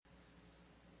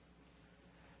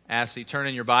ask that you turn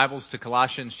in your Bibles to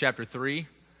Colossians chapter 3,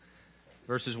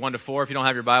 verses 1 to 4. If you don't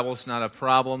have your Bible, it's not a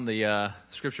problem. The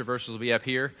scripture verses will be up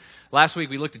here. Last week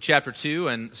we looked at chapter 2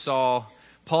 and saw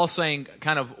Paul saying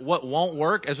kind of what won't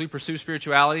work as we pursue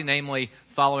spirituality, namely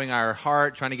following our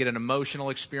heart, trying to get an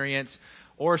emotional experience,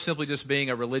 or simply just being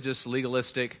a religious,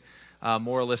 legalistic,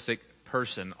 moralistic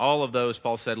person. All of those,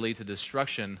 Paul said, lead to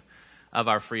destruction of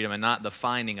our freedom and not the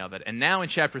finding of it. And now in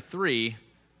chapter 3,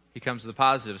 he comes to the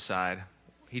positive side.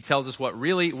 He tells us what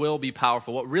really will be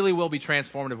powerful, what really will be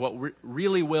transformative, what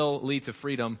really will lead to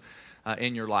freedom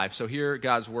in your life. So hear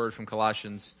God's word from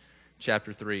Colossians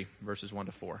chapter 3, verses 1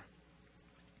 to 4.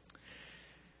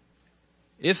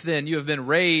 If then you have been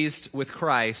raised with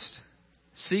Christ,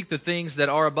 seek the things that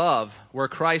are above, where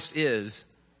Christ is,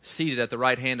 seated at the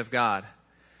right hand of God.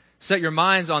 Set your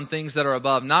minds on things that are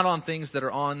above, not on things that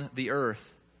are on the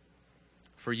earth.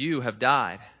 For you have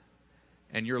died,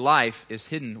 and your life is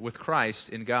hidden with Christ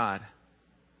in God.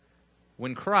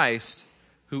 When Christ,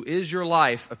 who is your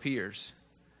life, appears,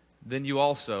 then you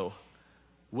also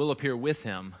will appear with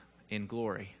him in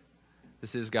glory.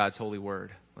 This is God's holy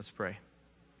word. Let's pray.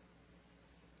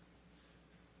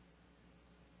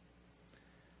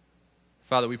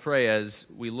 Father, we pray as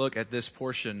we look at this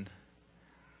portion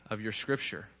of your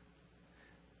scripture,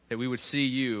 that we would see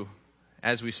you,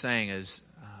 as we sang, as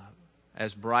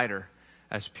brighter,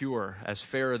 as pure, as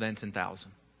fairer than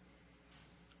 10,000.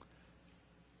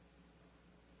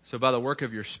 So by the work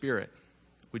of your Spirit,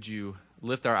 would you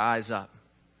lift our eyes up,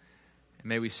 and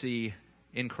may we see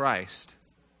in Christ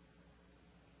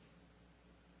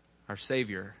our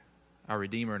Savior, our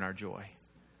Redeemer, and our joy.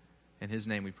 In his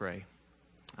name we pray.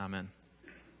 Amen.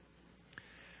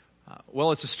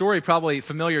 Well, it's a story probably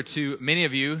familiar to many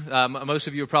of you. Most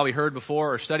of you have probably heard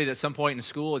before or studied at some point in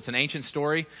school. It's an ancient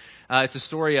story. It's a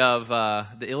story of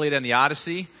the Iliad and the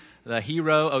Odyssey. The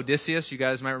hero Odysseus, you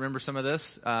guys might remember some of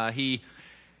this. He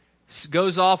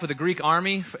goes off with a Greek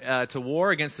army to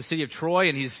war against the city of Troy,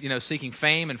 and he's seeking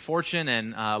fame and fortune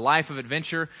and life of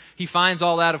adventure. He finds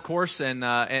all that, of course, and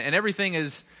everything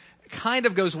is kind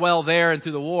of goes well there and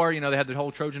through the war. They had the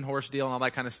whole Trojan horse deal and all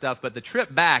that kind of stuff. But the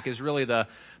trip back is really the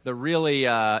really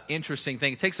interesting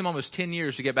thing. It takes him almost 10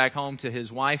 years to get back home to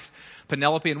his wife,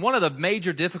 Penelope. And one of the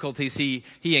major difficulties he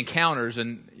encounters,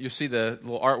 and you'll see the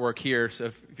little artwork here, so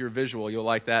if you're visual, you'll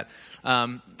like that.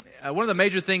 One of the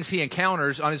major things he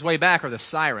encounters on his way back are the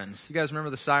sirens. You guys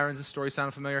remember the sirens? This story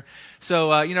sound familiar?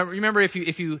 So, remember if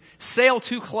you sail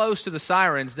too close to the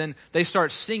sirens, then they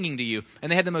start singing to you.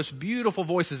 And they had the most beautiful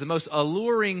voices, the most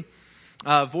alluring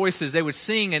voices. They would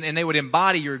sing and they would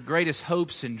embody your greatest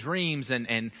hopes and dreams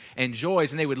and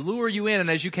joys. And they would lure you in.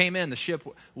 And as you came in, the ship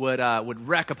would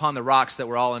wreck upon the rocks that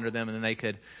were all under them. And then they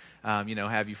could,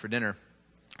 have you for dinner.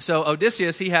 So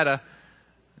Odysseus, he had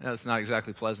that's not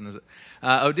exactly pleasant, is it?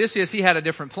 Odysseus, he had a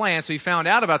different plan, so he found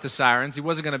out about the sirens. He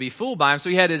wasn't going to be fooled by them, so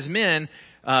he had his men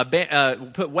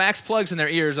put wax plugs in their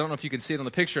ears. I don't know if you can see it on the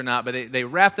picture or not, but they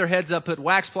wrapped their heads up, put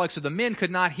wax plugs, so the men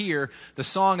could not hear the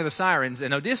song of the sirens.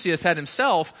 And Odysseus had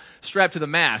himself strapped to the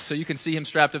mast, so you can see him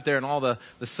strapped up there, and all the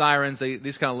sirens,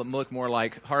 these kind of look more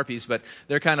like harpies, but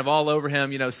they're kind of all over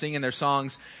him, singing their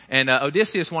songs. And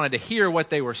Odysseus wanted to hear what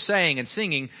they were saying and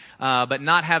singing, but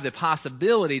not have the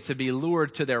possibility to be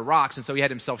lured to their rocks. And so he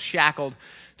had himself shackled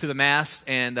to the mast,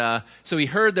 and so he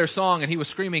heard their song, and he was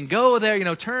screaming, "Go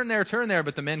there, turn there,"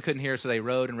 but the men couldn't hear, so they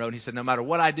rowed and rowed, and he said, "No matter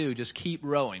what I do, just keep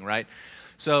rowing," right?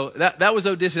 So that was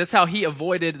Odysseus. That's how he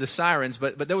avoided the sirens,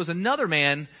 but there was another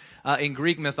man in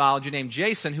Greek mythology named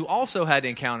Jason who also had to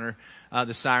encounter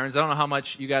the sirens. I don't know how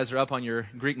much you guys are up on your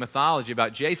Greek mythology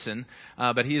about Jason,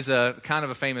 but he's a kind of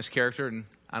a famous character, and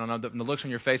I don't know, the looks on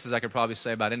your faces I could probably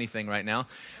say about anything right now,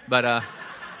 but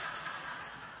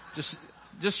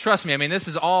just trust me. I mean, this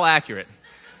is all accurate.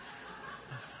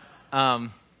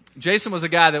 Jason was a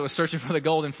guy that was searching for the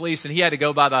golden fleece, and he had to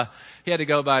go by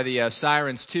the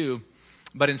sirens too.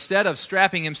 But instead of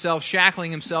strapping himself,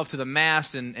 shackling himself to the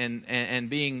mast and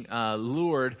being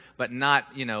lured, but not,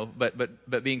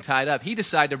 but being tied up, he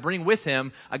decided to bring with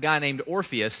him a guy named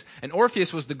Orpheus. And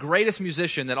Orpheus was the greatest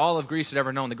musician that all of Greece had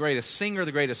ever known, the greatest singer,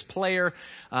 the greatest player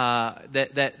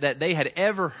that they had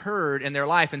ever heard in their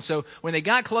life. And so when they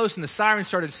got close and the sirens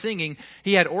started singing,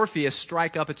 he had Orpheus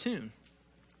strike up a tune.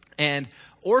 And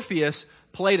Orpheus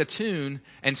played a tune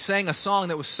and sang a song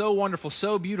that was so wonderful,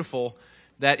 so beautiful,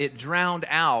 that it drowned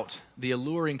out the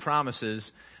alluring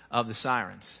promises of the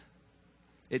sirens.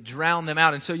 It drowned them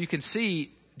out. And so you can see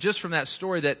just from that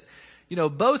story that,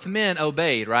 both men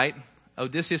obeyed, right?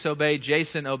 Odysseus obeyed,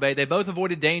 Jason obeyed. They both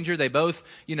avoided danger. They both,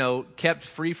 kept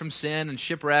free from sin and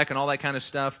shipwreck and all that kind of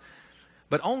stuff.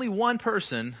 But only one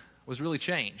person was really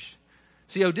changed.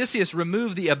 See, Odysseus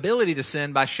removed the ability to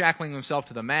sin by shackling himself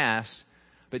to the mast,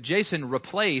 but Jason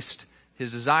replaced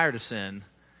his desire to sin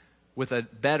with a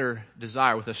better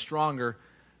desire, with a stronger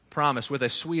promise, with a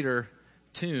sweeter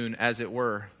tune, as it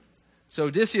were. So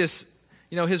Odysseus,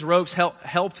 his ropes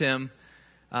helped him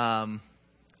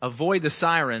avoid the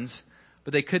sirens,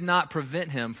 but they could not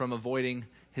prevent him from avoiding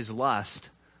his lust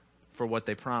for what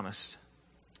they promised.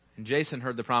 And Jason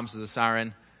heard the promise of the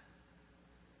siren,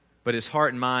 but his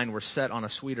heart and mind were set on a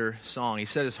sweeter song. He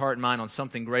set his heart and mind on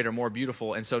something greater, more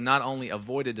beautiful, and so not only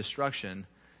avoided destruction,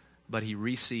 but he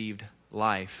received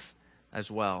life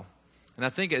as well. And I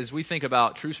think as we think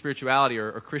about true spirituality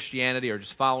or Christianity or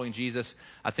just following Jesus,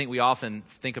 I think we often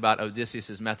think about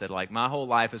Odysseus' method. Like, my whole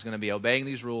life is going to be obeying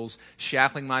these rules,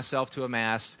 shackling myself to a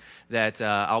mast, that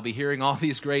I'll be hearing all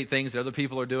these great things that other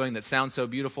people are doing that sound so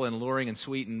beautiful and alluring and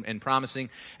sweet and promising,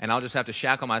 and I'll just have to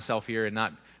shackle myself here and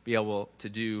not be able to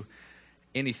do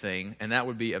anything. And that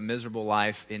would be a miserable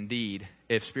life indeed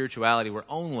if spirituality were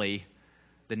only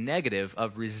the negative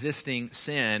of resisting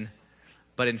sin,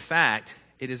 but in fact,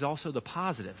 it is also the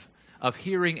positive of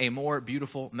hearing a more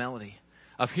beautiful melody,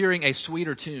 of hearing a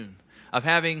sweeter tune, of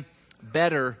having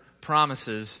better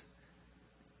promises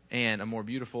and a more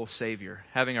beautiful Savior,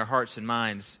 having our hearts and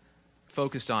minds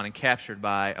focused on and captured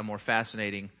by a more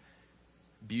fascinating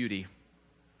beauty.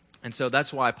 And so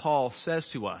that's why Paul says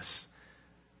to us,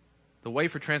 the way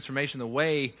for transformation, the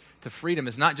way to freedom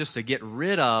is not just to get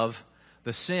rid of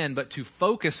the sin, but to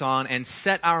focus on and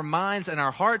set our minds and our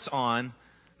hearts on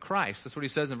Christ. That's what he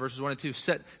says in verses 1 and 2.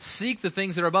 Seek the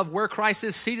things that are above, where Christ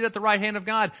is seated at the right hand of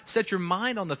God. Set your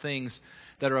mind on the things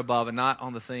that are above and not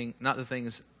the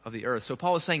things of the earth. So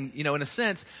Paul is saying, in a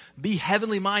sense, be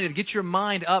heavenly minded. Get your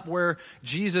mind up where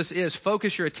Jesus is.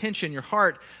 Focus your attention, your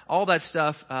heart, all that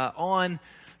stuff on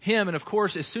him. And of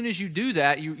course, as soon as you do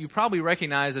that, you probably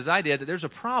recognize, as I did, that there's a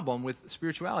problem with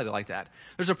spirituality like that.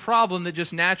 There's a problem that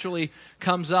just naturally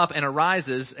comes up and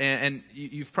arises, and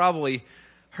you've probably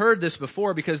heard this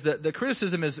before, because the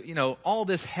criticism is, all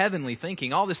this heavenly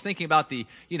thinking, all this thinking about the,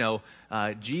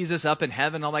 Jesus up in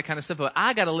heaven, all that kind of stuff. But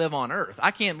I got to live on earth.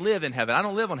 I can't live in heaven. I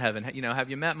don't live on heaven. Have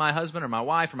you met my husband or my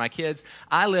wife or my kids?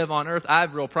 I live on earth. I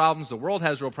have real problems. The world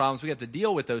has real problems. We have to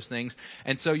deal with those things.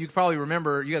 And so you probably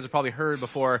remember, you guys have probably heard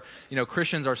before,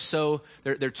 Christians are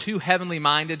they're too heavenly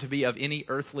minded to be of any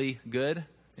earthly good.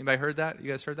 Anybody heard that?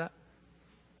 You guys heard that?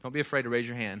 Don't be afraid to raise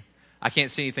your hand. I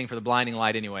can't see anything for the blinding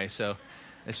light anyway, so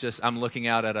it's just I'm looking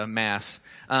out at a mass.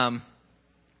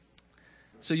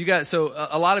 So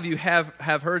a lot of you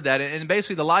have heard that, and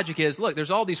basically the logic is, look,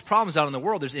 there's all these problems out in the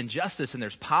world. There's injustice and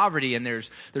there's poverty and there's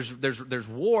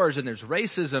wars and there's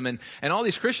racism, and all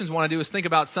these Christians want to do is think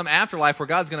about some afterlife where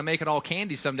God's going to make it all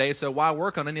candy someday. So why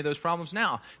work on any of those problems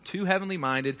now? Too heavenly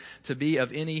minded to be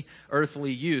of any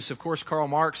earthly use. Of course, Karl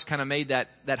Marx kind of made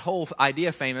that whole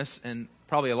idea famous, and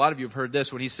probably a lot of you have heard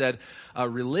this when he said,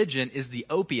 "Religion is the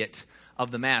opiate of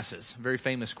the masses." Very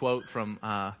famous quote from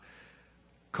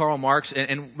Karl Marx.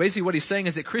 And basically what he's saying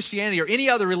is that Christianity or any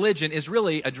other religion is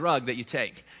really a drug that you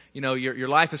take. Your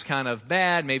life is kind of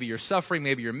bad. Maybe you're suffering.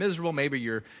 Maybe you're miserable. Maybe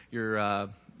you're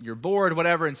bored,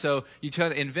 whatever. And so you try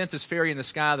to invent this fairy in the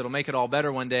sky that'll make it all better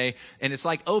one day. And it's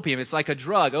like opium. It's like a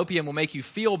drug. Opium will make you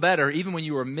feel better even when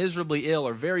you are miserably ill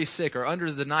or very sick or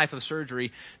under the knife of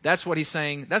surgery. That's what he's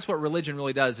saying. That's what religion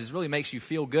really does, is really makes you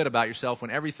feel good about yourself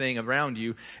when everything around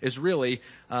you is really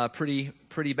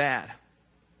pretty bad.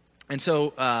 And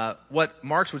so what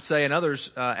Marx would say, and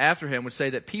others after him would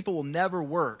say, that people will never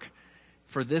work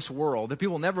for this world, that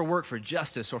people will never work for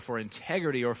justice or for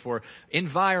integrity or for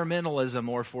environmentalism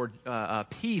or for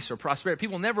peace or prosperity.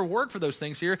 People will never work for those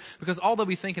things here, because all they'll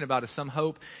be thinking about is some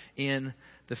hope in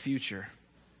the future.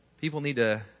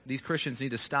 These Christians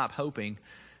need to stop hoping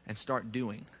and start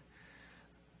doing.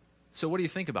 So what do you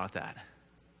think about that?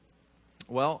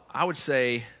 Well, I would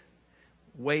say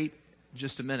wait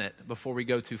just a minute before we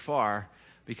go too far,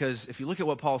 because if you look at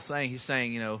what Paul's saying, he's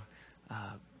saying,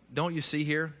 don't you see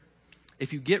here?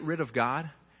 If you get rid of God,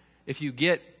 if you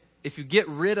get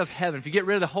rid of heaven, if you get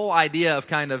rid of the whole idea of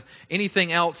kind of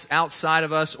anything else outside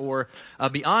of us or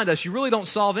beyond us, you really don't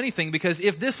solve anything, because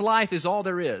if this life is all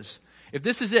there is, if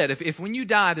this is it, if when you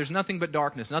die there's nothing but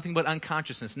darkness, nothing but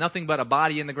unconsciousness, nothing but a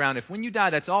body in the ground, if when you die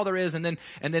that's all there is, and then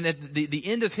at the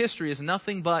end of history is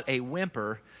nothing but a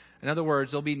whimper. In other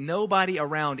words, there'll be nobody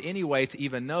around anyway to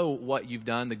even know what you've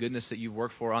done, the goodness that you've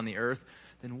worked for on the earth,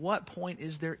 then what point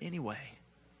is there anyway?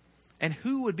 And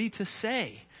who would be to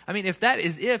say? I mean, if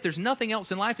there's nothing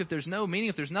else in life, if there's no meaning,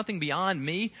 if there's nothing beyond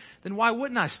me, then why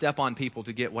wouldn't I step on people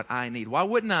to get what I need? Why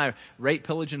wouldn't I rape,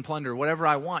 pillage, and plunder whatever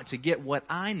I want to get what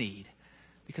I need?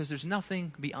 Because there's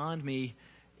nothing beyond me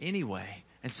anyway.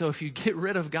 And so if you get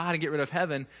rid of God and get rid of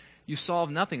heaven, you solve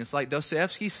nothing. It's like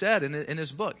Dostoevsky said in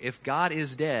his book, if God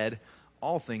is dead,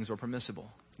 all things are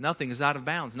permissible. Nothing is out of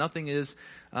bounds. Nothing is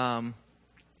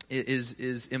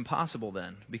impossible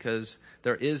then, because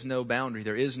there is no boundary.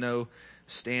 There is no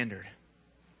standard.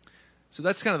 So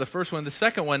that's kind of the first one. The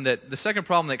second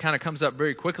problem that kind of comes up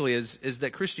very quickly is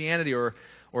that Christianity or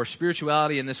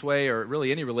spirituality in this way, or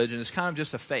really any religion, is kind of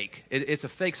just a fake. It's a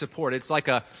fake support. It's like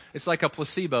a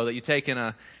placebo that you take in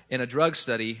a drug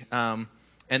study.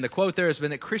 And the quote there has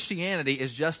been that Christianity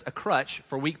is just a crutch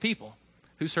for weak people.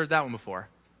 Who's heard that one before?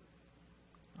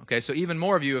 Okay, so even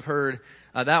more of you have heard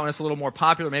that one. It's a little more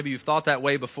popular. Maybe you've thought that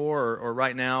way before or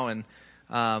right now. And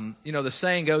the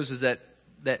saying goes is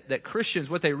that Christians,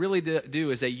 what they really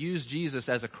do is they use Jesus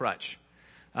as a crutch.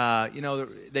 They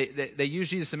use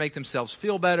Jesus to make themselves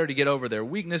feel better, to get over their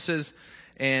weaknesses,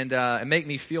 and make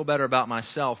me feel better about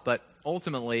myself. But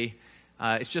ultimately,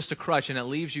 it's just a crutch, and it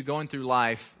leaves you going through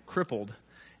life crippled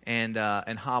and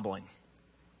hobbling.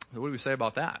 What do we say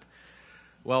about that?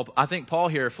 Well, I think Paul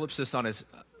here flips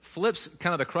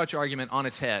kind of the crutch argument on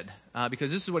its head, because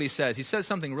this is what he says. He says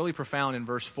something really profound in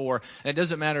verse 4, and it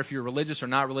doesn't matter if you're religious or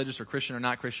not religious, or Christian or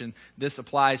not Christian, this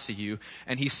applies to you.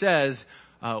 And he says,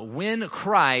 when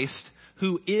Christ,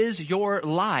 who is your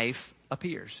life,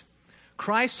 appears.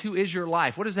 Christ, who is your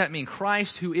life. What does that mean?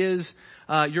 Christ, who is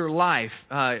your life.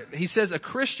 He says a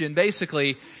Christian,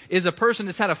 basically, is a person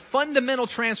that's had a fundamental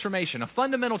transformation. A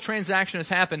fundamental transaction has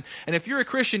happened. And if you're a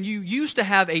Christian, you used to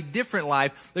have a different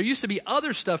life. There used to be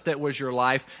other stuff that was your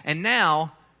life. And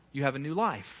now you have a new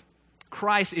life.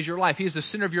 Christ is your life. He is the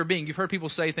center of your being. You've heard people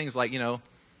say things like,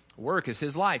 work is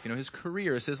his life. His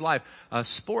career is his life.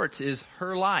 Sports is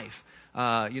her life.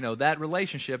 That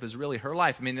relationship is really her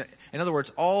life. In other words,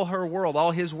 all her world,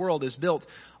 all his world is built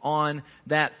on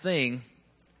that thing.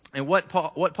 And what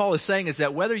Paul is saying is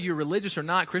that whether you're religious or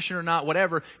not, Christian or not,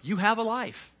 whatever, you have a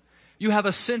life. You have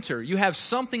a center. You have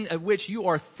something at which you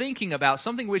are thinking about,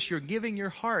 something which you're giving your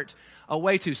heart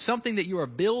away to, something that you are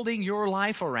building your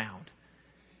life around.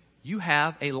 You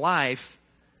have a life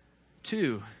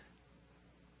too.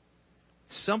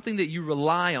 Something that you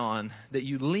rely on, that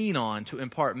you lean on to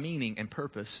impart meaning and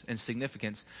purpose and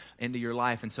significance into your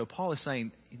life. And so Paul is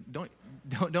saying, don't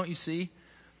you see?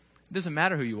 It doesn't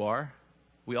matter who you are.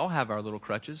 We all have our little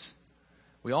crutches.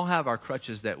 We all have our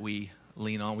crutches that we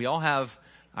lean on. We all have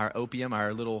our opium,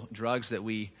 our little drugs that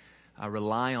we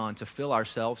rely on to fill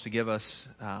ourselves, to give us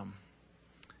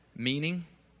meaning.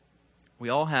 We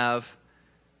all have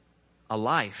a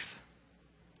life.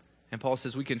 And Paul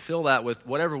says we can fill that with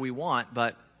whatever we want,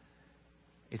 but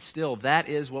it's still, that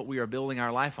is what we are building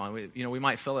our life on. We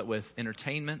might fill it with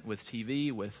entertainment, with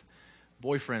TV, with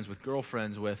boyfriends, with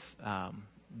girlfriends, with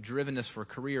drivenness for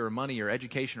career or money or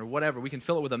education or whatever. We can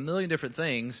fill it with a million different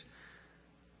things.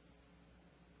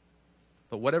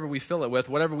 But whatever we fill it with,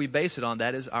 whatever we base it on,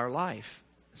 that is our life.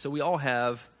 So we all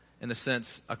have, in a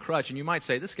sense, a crutch. And you might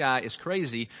say, this guy is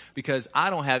crazy because I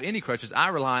don't have any crutches. I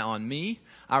rely on me.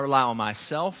 I rely on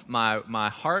myself, my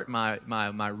heart,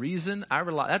 my reason.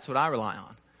 That's what I rely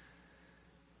on.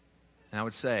 And I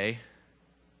would say,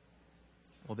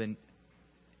 well then,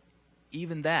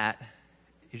 even that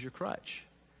is your crutch.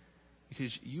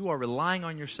 Because you are relying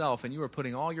on yourself and you are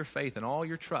putting all your faith and all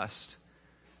your trust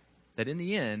that in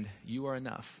the end, you are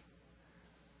enough.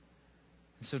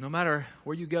 And so no matter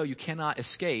where you go, you cannot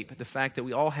escape the fact that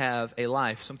we all have a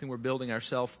life, something we're building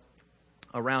ourselves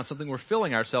around, something we're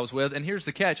filling ourselves with. And here's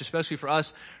the catch, especially for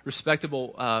us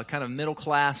respectable kind of middle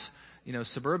class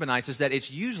suburbanites, is that it's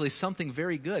usually something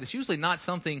very good. It's usually not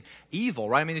something evil,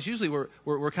 right? It's usually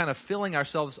we're kind of filling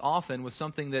ourselves often with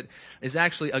something that is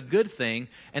actually a good thing.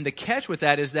 And the catch with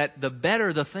that is that the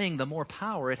better the thing, the more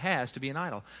power it has to be an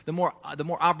idol. The more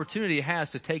opportunity it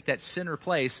has to take that center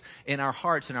place in our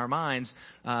hearts and our minds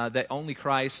that only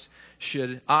Christ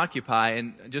should occupy.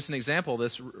 And just an example of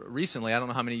this recently, I don't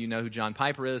know how many of you know who John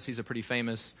Piper is. He's a pretty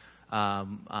famous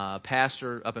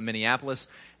pastor up in Minneapolis,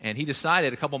 and he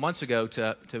decided a couple months ago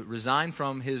to resign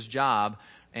from his job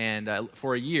and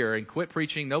for a year and quit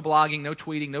preaching. No blogging, no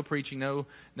tweeting, no preaching, no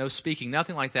speaking,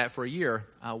 nothing like that for a year.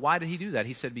 Why did he do that?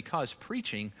 He said because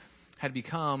preaching had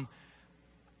become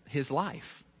his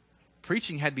life.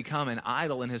 Preaching had become an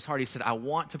idol in his heart. He said, I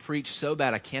want to preach so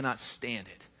bad I cannot stand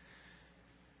it.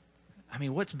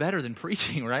 What's better than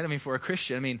preaching, right? For a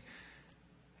Christian,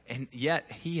 and yet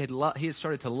he had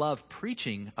started to love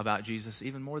preaching about Jesus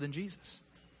even more than Jesus.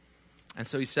 And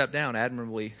so he stepped down,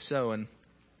 admirably so, and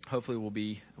hopefully we'll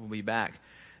be back.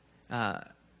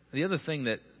 The other thing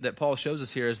that Paul shows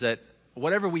us here is that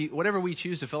whatever we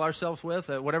choose to fill ourselves with,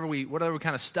 whatever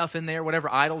kind of stuff in there,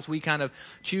 whatever idols we kind of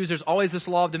choose, there's always this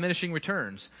law of diminishing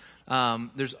returns.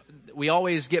 We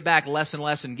always get back less and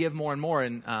less and give more and more.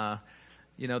 And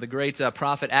the great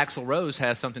prophet Axl Rose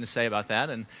has something to say about that.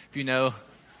 And if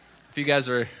you guys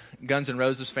are Guns N'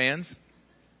 Roses fans,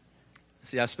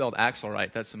 see, I spelled Axl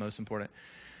right. That's the most important.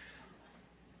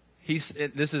 This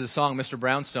is a song, Mr.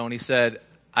 Brownstone. He said,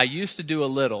 "I used to do a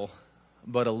little,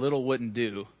 but a little wouldn't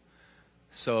do.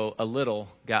 So a little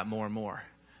got more and more."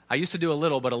 I used to do a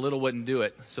little, but a little wouldn't do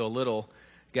it. So a little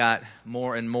got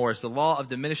more and more. It's the law of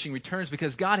diminishing returns,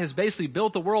 because God has basically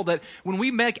built the world that when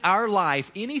we make our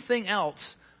life anything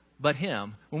else but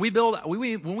Him, when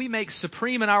we make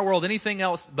supreme in our world anything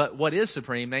else but what is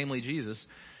supreme, namely Jesus,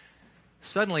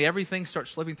 suddenly everything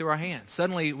starts slipping through our hands.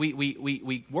 Suddenly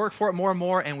we work for it more and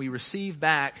more, and we receive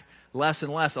back less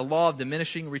and less, a law of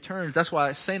diminishing returns. That's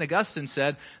why St. Augustine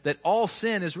said that all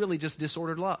sin is really just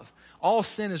disordered love. All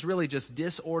sin is really just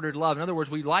disordered love. In other words,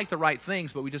 we like the right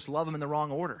things, but we just love them in the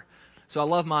wrong order. So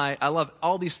I love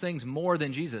all these things more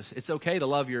than Jesus. It's okay to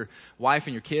love your wife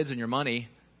and your kids and your money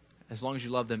as long as you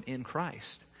love them in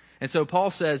Christ. And so Paul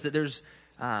says that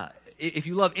if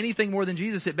you love anything more than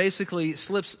Jesus, it basically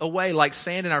slips away like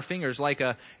sand in our fingers,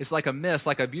 it's like a mist,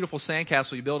 like a beautiful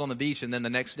sandcastle you build on the beach, and then the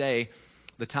next day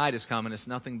the tide has come and it's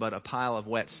nothing but a pile of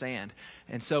wet sand.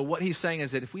 And so what he's saying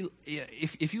is that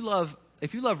if you love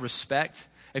respect,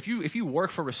 if you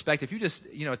work for respect, if you just,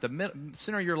 at the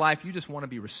center of your life, you just want to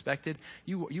be respected,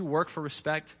 you work for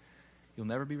respect, you'll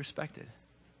never be respected.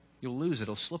 You'll lose it.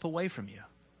 It'll slip away from you.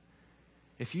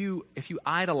 If you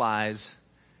idolize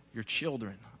your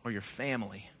children or your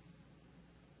family,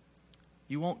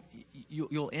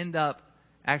 you'll end up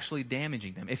actually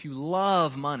damaging them. If you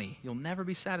love money, you'll never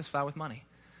be satisfied with money.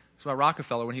 That's why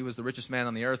Rockefeller, when he was the richest man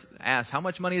on the earth, asked, "How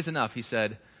much money is enough?" He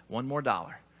said, "$1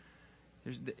 more."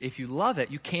 If you love it,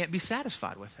 you can't be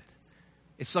satisfied with it.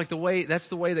 It's like that's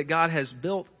the way that God has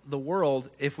built the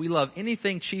world. If we love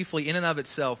anything chiefly in and of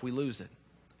itself, we lose it,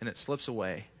 and it slips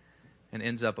away and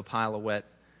ends up a pile of wet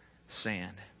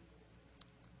sand.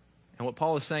 And what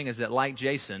Paul is saying is that, like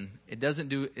Jason,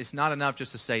 it's not enough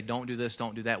just to say, don't do this,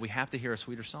 don't do that. We have to hear a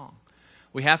sweeter song.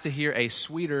 We have to hear a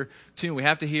sweeter tune. We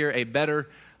have to hear a better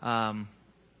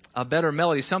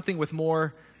melody, something with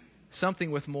more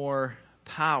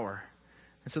power.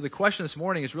 And so the question this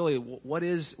morning is really, what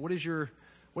is your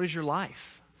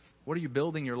life? What are you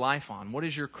building your life on? What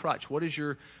is your crutch? What is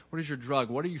your drug?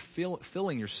 What are you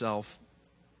filling yourself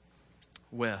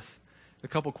with? A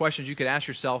couple questions you could ask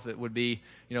yourself, it would be,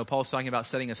 Paul's talking about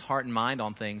setting his heart and mind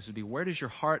on things, would be, where does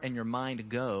your heart and your mind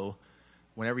go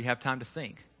whenever you have time to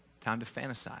think, time to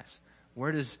fantasize?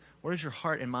 Where does your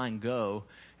heart and mind go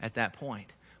at that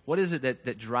point? What is it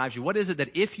that drives you? What is it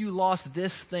that if you lost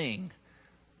this thing,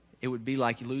 it would be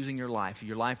like losing your life?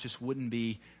 Your life just wouldn't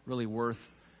be really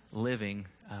worth living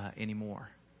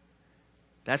anymore.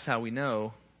 That's how we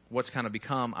know what's kind of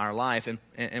become our life.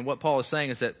 And what Paul is saying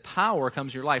is that power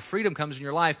comes in your life, freedom comes in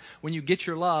your life when you get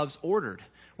your loves ordered,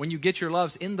 when you get your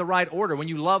loves in the right order, when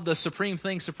you love the supreme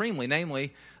thing supremely,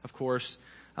 namely, of course,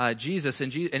 Jesus.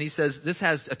 And he says this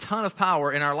has a ton of power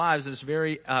in our lives, and it's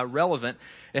very relevant.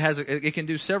 It can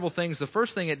do several things. The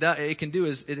first thing it can do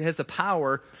is it has the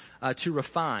power to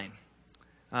refine,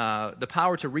 the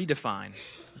power to redefine.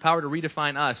 Power to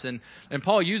redefine us. And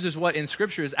Paul uses what in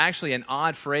Scripture is actually an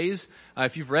odd phrase.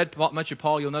 If you've read much of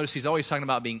Paul, you'll notice he's always talking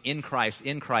about being in Christ,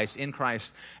 in Christ, in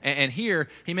Christ. And here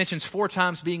he mentions 4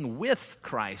 times being with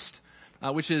Christ,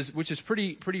 which is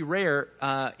pretty rare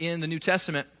in the New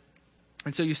Testament.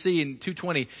 And so you see in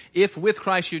 2:20, if with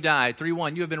Christ you died,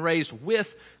 3:1, you have been raised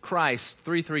with Christ,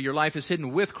 3:3, your life is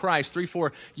hidden with Christ,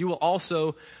 3:4, you will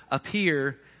also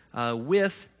appear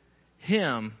with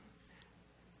Him.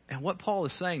 And what Paul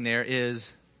is saying there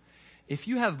is, if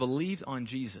you have believed on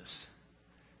Jesus,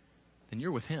 then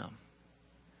you're with Him.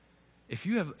 If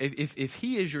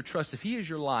He is your trust, if He is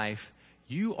your life,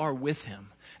 you are with Him.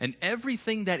 And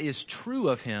everything that is true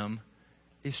of Him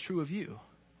is true of you.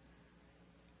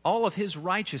 All of His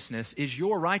righteousness is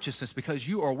your righteousness because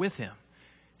you are with Him.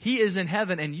 He is in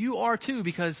heaven and you are too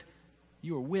because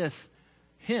you are with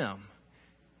Him.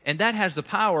 And that has the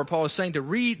power, Paul is saying, to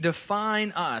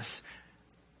redefine us.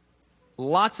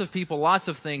 Lots of people, lots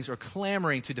of things are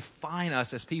clamoring to define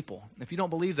us as people. If you don't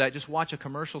believe that, just watch a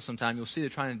commercial sometime. You'll see they're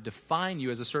trying to define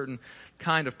you as a certain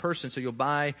kind of person, so you'll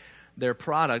buy their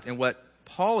product. And what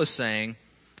Paul is saying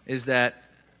is that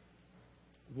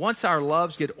once our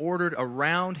loves get ordered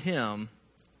around Him,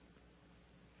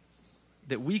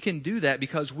 that we can do that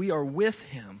because we are with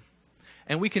Him.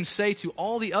 And we can say to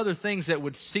all the other things that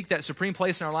would seek that supreme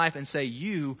place in our life and say,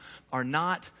 you are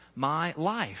not my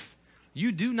life.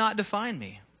 You do not define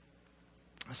me.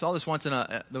 I saw this once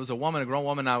there was a woman, a grown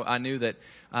woman I knew that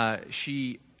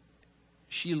she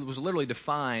was literally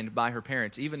defined by her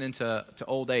parents, even into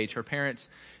old age. Her parents,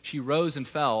 she rose and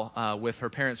fell with her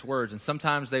parents' words. And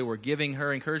sometimes they were giving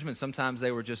her encouragement. Sometimes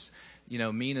they were just,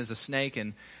 mean as a snake.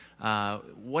 And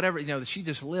whatever, she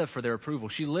just lived for their approval.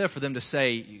 She lived for them to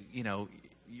say,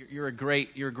 you're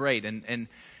great.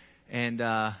 And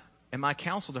my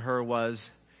counsel to her was,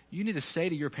 you need to say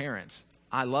to your parents,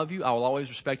 I love you. I will always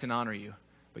respect and honor you.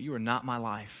 But you are not my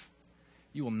life.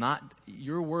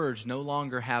 Your words no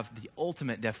longer have the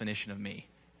ultimate definition of me,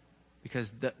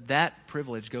 because that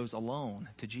privilege goes alone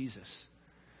to Jesus.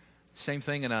 Same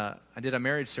thing I did a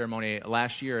marriage ceremony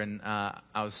last year, and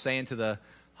I was saying to the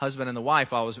husband and the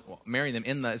wife, I was marrying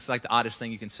them it's like the oddest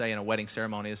thing you can say in a wedding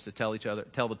ceremony is to tell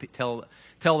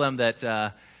them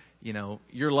that,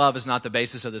 your love is not the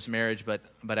basis of this marriage, but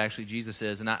actually Jesus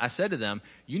is. And I said to them,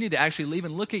 you need to actually leave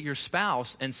and look at your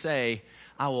spouse and say,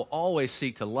 I will always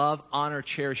seek to love, honor,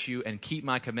 cherish you, and keep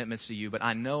my commitments to you. But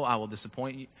I know I will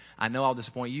disappoint you. I know I'll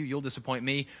disappoint you. You'll disappoint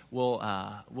me.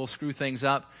 We'll screw things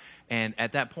up. And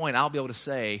at that point, I'll be able to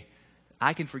say,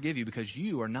 I can forgive you because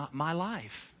you are not my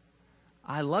life.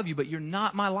 I love you, but you're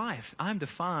not my life. I'm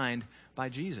defined by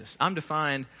Jesus. I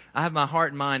have my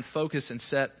heart and mind focused and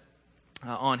set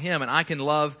on Him, and I can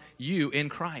love you in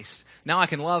Christ. Now I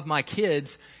can love my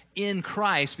kids in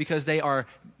Christ because they are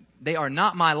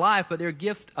not my life, but they're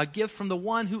a gift from the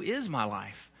one who is my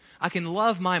life. I can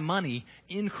love my money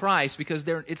in Christ because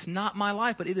it's not my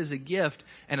life, but it is a gift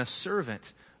and a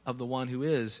servant of the one who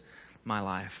is my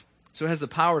life. So it has the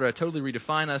power to totally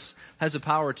redefine us, has the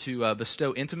power to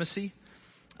bestow intimacy.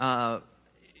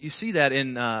 You see that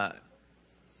in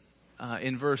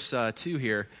verse 2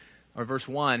 here, or verse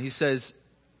 1. He says,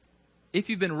 if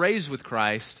you've been raised with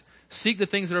Christ, seek the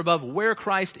things that are above where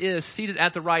Christ is, seated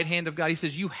at the right hand of God. He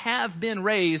says, you have been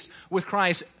raised with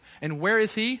Christ. And where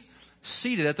is He?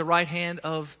 Seated at the right hand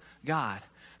of God.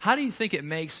 How do you think it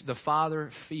makes the Father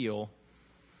feel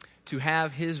to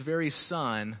have His very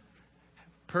Son,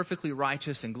 perfectly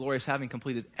righteous and glorious, having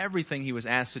completed everything He was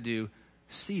asked to do,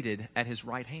 seated at His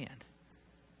right hand?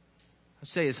 I'd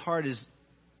say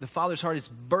the Father's heart is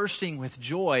bursting with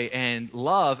joy and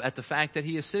love at the fact that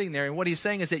He is sitting there. And what He's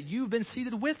saying is that you've been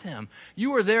seated with Him.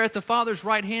 You are there at the Father's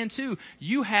right hand too.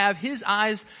 You have His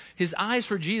eyes. His eyes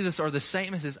for Jesus are the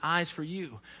same as His eyes for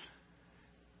you.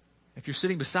 If you're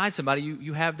sitting beside somebody,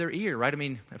 you have their ear, right? I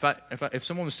mean, if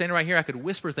someone was standing right here, I could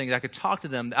whisper things. I could talk to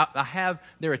them. I have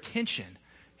their attention.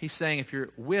 He's saying if you're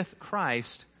with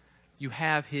Christ, you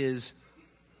have His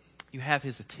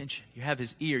attention. You have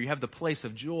His ear. You have the place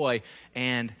of joy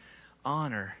and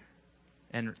honor.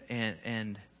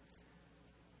 And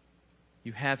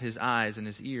you have His eyes and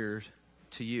His ears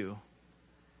to you.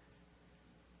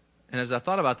 And as I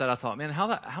thought about that, I thought, man,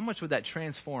 how much would that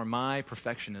transform my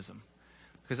perfectionism?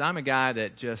 Because I'm a guy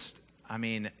that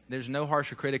there's no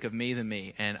harsher critic of me than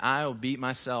me. And I'll beat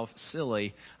myself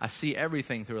silly. I see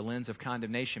everything through a lens of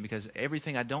condemnation because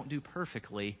everything I don't do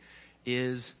perfectly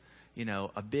is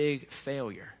a big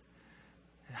failure.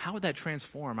 How would that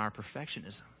transform our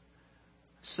perfectionism?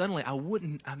 Suddenly, I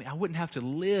wouldn't have to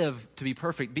live to be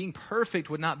perfect. Being perfect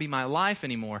would not be my life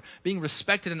anymore. Being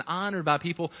respected and honored by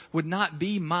people would not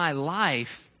be my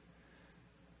life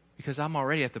because I'm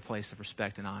already at the place of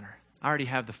respect and honor. I already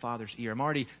have the Father's ear. I'm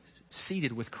already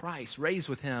seated with Christ, raised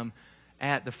with Him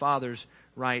at the Father's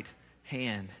right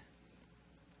hand.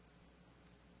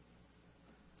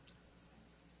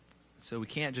 So we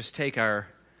can't just take our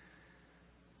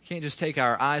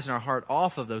eyes and our heart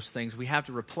off of those things. We have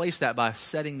to replace that by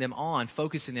setting them on,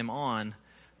 focusing them on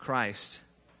Christ.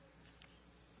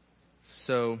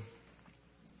 So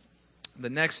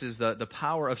the next is the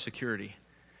power of security.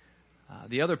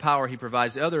 The other power He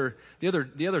provides, the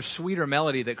other sweeter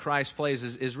melody that Christ plays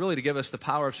is really to give us the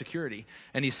power of security.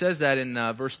 And He says that in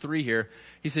verse 3 here.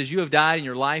 He says, you have died and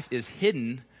your life is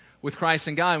hidden with Christ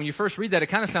in God. When you first read that, it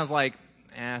kind of sounds like,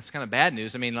 it's kind of bad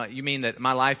news. I mean, you mean that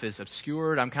my life is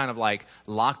obscured? I'm kind of like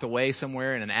locked away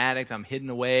somewhere in an attic. I'm hidden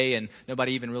away and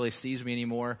nobody even really sees me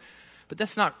anymore. But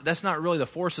that's not really the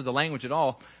force of the language at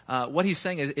all. What He's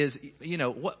saying is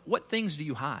what things do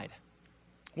you hide?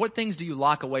 What things do you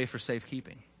lock away for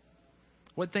safekeeping?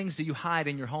 What things do you hide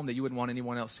in your home that you wouldn't want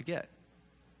anyone else to get?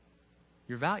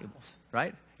 Your valuables,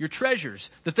 right? Your treasures,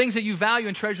 the things that you value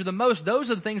and treasure the most,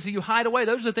 those are the things that you hide away.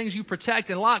 Those are the things you protect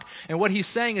and lock. And what He's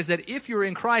saying is that if you're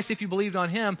in Christ, if you believed on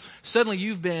Him, suddenly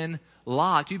you've been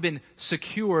locked, you've been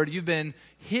secured, you've been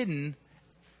hidden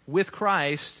with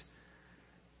Christ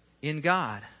in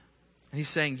God. And he's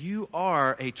saying, you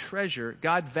are a treasure.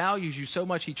 God values you so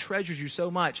much. He treasures you so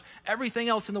much. Everything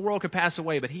else in the world could pass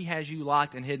away, but he has you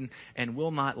locked and hidden and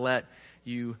will not let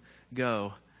you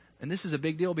go. And this is a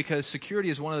big deal because security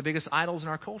is one of the biggest idols in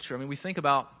our culture. I mean, we think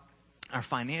about our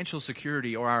financial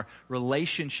security or our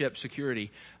relationship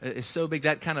security is so big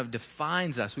that kind of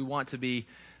defines us. We want to be,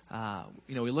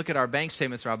 we look at our bank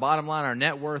statements or our bottom line, our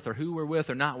net worth, or who we're with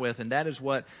or not with, and that is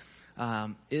what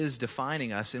is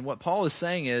defining us. And what Paul is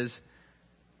saying is,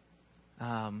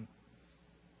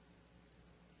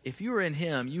 if you are in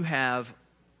him, you have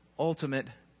ultimate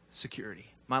security.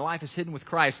 My life is hidden with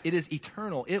Christ. It is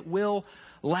eternal. It will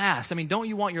last. I mean, don't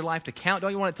you want your life to count?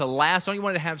 Don't you want it to last? Don't you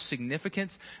want it to have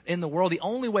significance in the world? The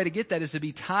only way to get that is to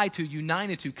be tied to,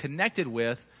 united to, connected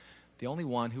with the only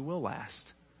one who will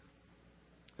last.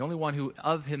 The only one who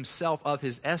of himself, of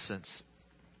his essence,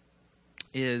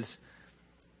 is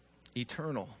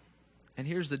eternal. And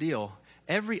here's the deal.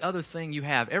 Every other thing you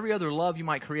have, every other love you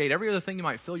might create, every other thing you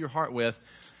might fill your heart with,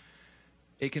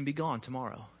 it can be gone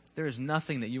tomorrow. There is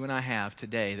nothing that you and I have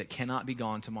today that cannot be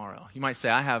gone tomorrow. You might say,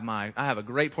 I have a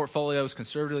great portfolio, it's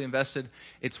conservatively invested.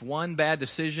 It's one bad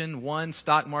decision, one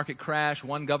stock market crash,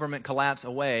 one government collapse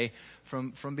away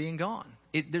from being gone.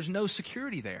 There's no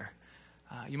security there.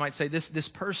 You might say, this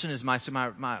person is my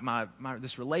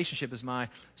this relationship is my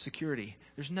security.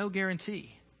 There's no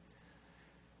guarantee.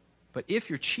 But if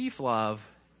your chief love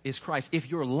is Christ, if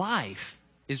your life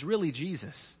is really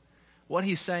Jesus, what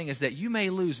he's saying is that you may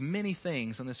lose many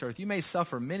things on this earth. You may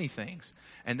suffer many things,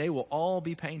 and they will all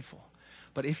be painful.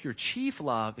 But if your chief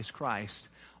love is Christ,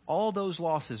 all those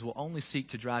losses will only seek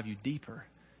to drive you deeper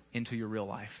into your real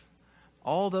life.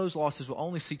 All those losses will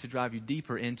only seek to drive you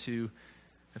deeper into,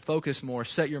 focus more,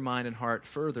 set your mind and heart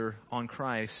further on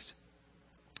Christ,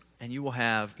 and you will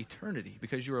have eternity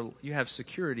because you have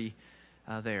security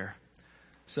there.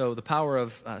 So the power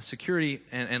of security,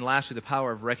 and lastly, the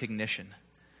power of recognition.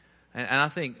 And I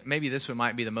think maybe this one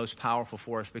might be the most powerful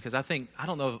for us because I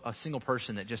don't know of a single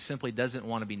person that just simply doesn't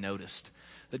want to be noticed,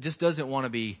 that just doesn't want to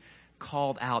be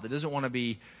called out, that doesn't want to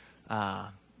be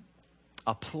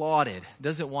applauded,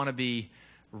 doesn't want to be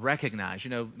recognized. You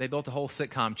know, they built the whole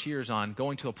sitcom Cheers on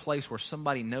going to a place where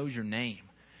somebody knows your name.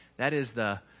 That is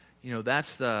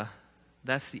that's the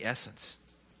essence.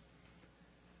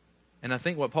 And I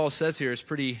think what Paul says here is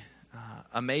pretty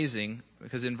amazing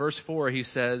because in verse 4 he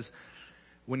says,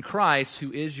 when Christ,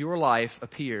 who is your life,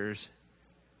 appears,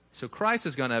 so Christ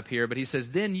is going to appear, but he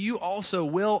says, then you also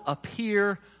will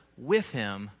appear with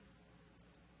him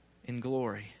in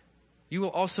glory. You will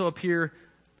also appear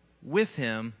with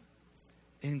him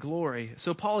in glory.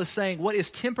 So Paul is saying what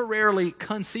is temporarily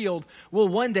concealed will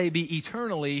one day be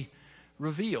eternally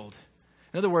revealed.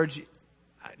 In other words,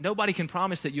 nobody can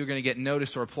promise that you're going to get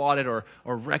noticed or applauded or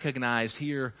recognized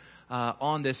here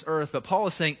on this earth. But Paul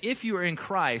is saying if you are in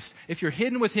Christ, if you're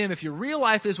hidden with him, if your real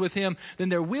life is with him, then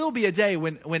there will be a day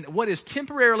when what is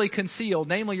temporarily concealed,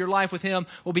 namely your life with him,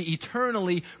 will be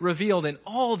eternally revealed. And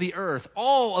all the earth,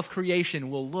 all of creation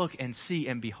will look and see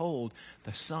and behold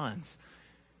the sons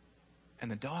and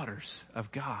the daughters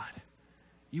of God.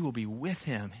 You will be with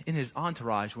him in his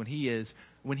entourage when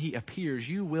he appears.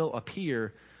 You will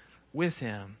appear with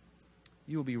him.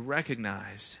 You will be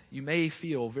recognized. You may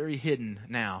feel very hidden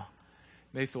now.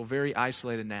 You may feel very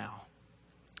isolated now.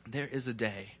 There is a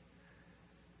day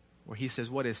where he says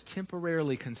what is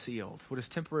temporarily concealed, what is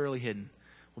temporarily hidden,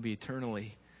 will be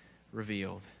eternally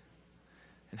revealed.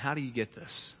 And how do you get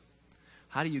this?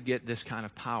 How do you get this kind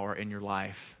of power in your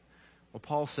life? Well,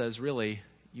 Paul says, really,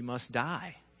 you must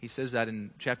die. He says that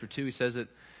in chapter 2. He says it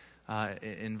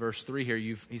in verse 3 here.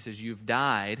 He says, you've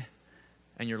died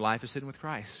and your life is hidden with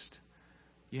Christ.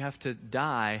 You have to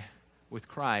die with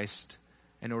Christ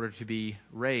in order to be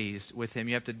raised with him.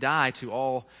 You have to die to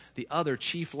all the other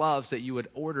chief loves that you would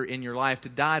order in your life, to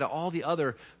die to all the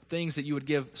other things that you would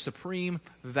give supreme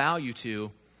value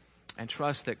to, and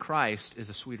trust that Christ is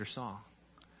a sweeter song.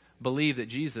 Believe that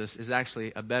Jesus is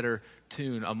actually a better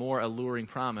tune, a more alluring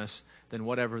promise than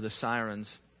whatever the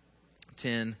sirens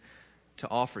tend to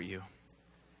offer you.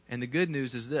 And the good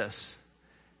news is this: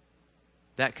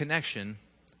 that connection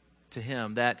to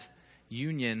him, that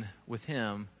union with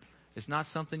him, is not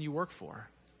something you work for,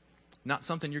 not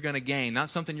something you're going to gain, not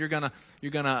something you're going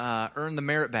to earn the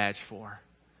merit badge for.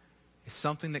 It's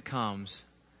something that comes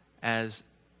as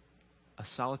a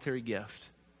solitary gift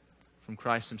from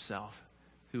Christ himself,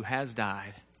 who has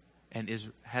died and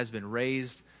has been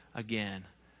raised again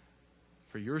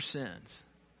for your sins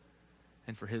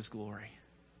and for his glory.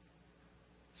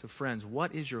 So friends,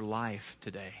 what is your life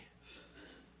today?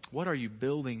 What are you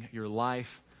building your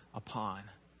life upon?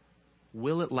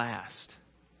 Will it last?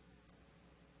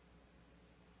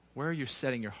 Where are you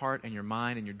setting your heart and your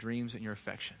mind and your dreams and your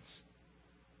affections?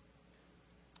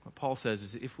 What Paul says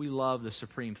is if we love the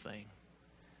supreme thing,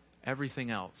 everything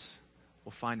else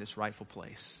will find its rightful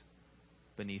place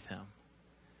beneath him.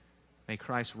 May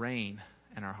Christ reign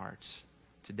in our hearts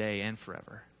today and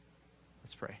forever.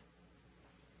 Let's pray.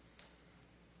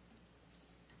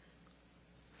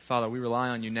 Father, we rely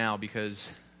on you now because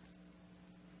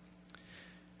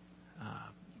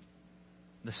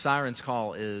the siren's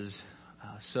call is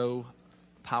so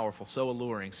powerful, so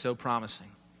alluring, so promising,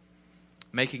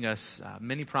 making us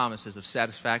many promises of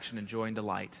satisfaction and joy and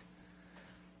delight.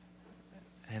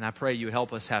 And I pray you would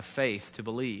help us have faith to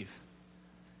believe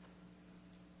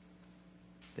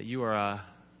that you are a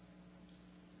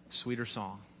sweeter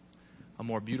song, a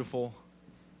more beautiful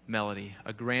melody,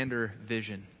 a grander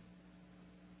vision,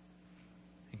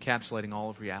 encapsulating all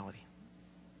of reality.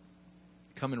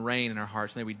 Come and reign in our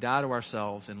hearts. May we die to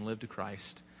ourselves and live to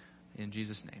Christ. In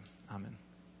Jesus' name, amen.